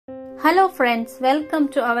Hello friends, welcome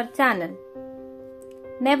to our channel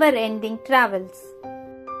Never Ending Travels.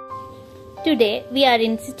 Today we are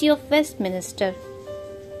in City of Westminster.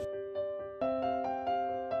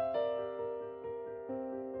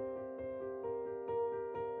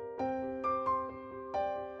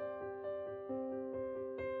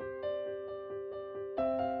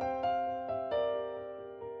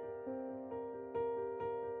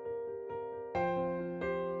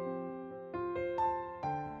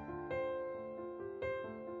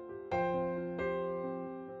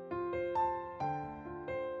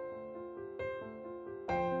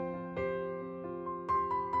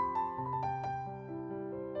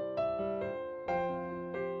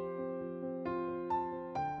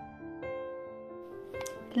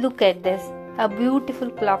 Look at this, a beautiful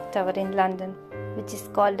clock tower in London, which is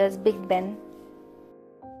called as Big Ben.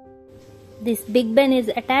 This Big Ben is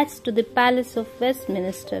attached to the Palace of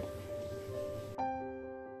Westminster.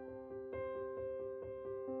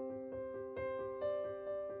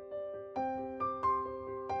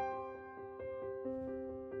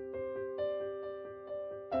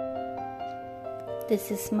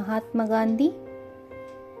 This is Mahatma Gandhi.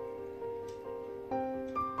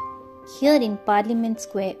 Here in Parliament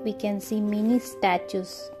Square, we can see many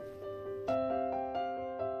statues.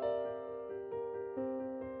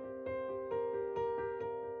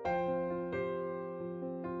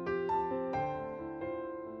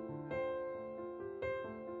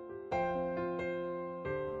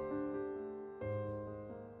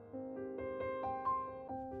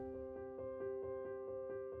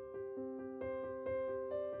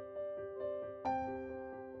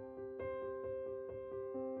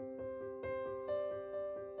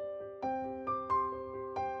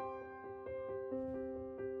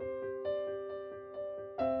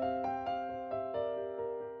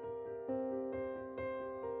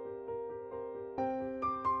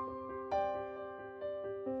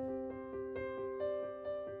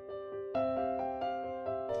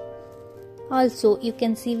 Also, you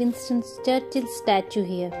can see Winston Churchill's statue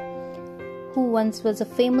here, who once was a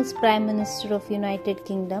famous Prime Minister of United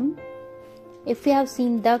Kingdom. If you have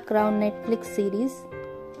seen The Crown Netflix series,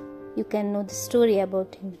 you can know the story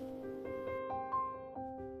about him.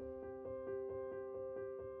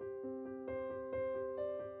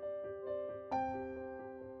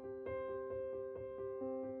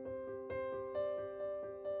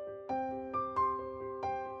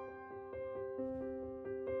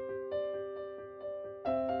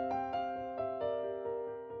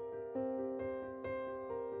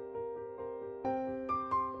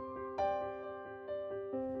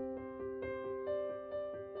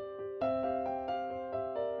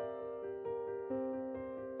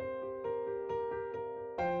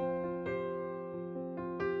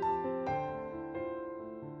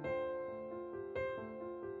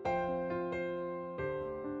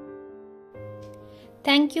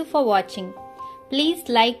 Thank you for watching. Please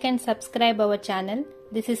like and subscribe our channel.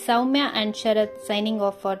 This is Soumya and Sharath signing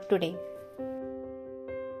off for today.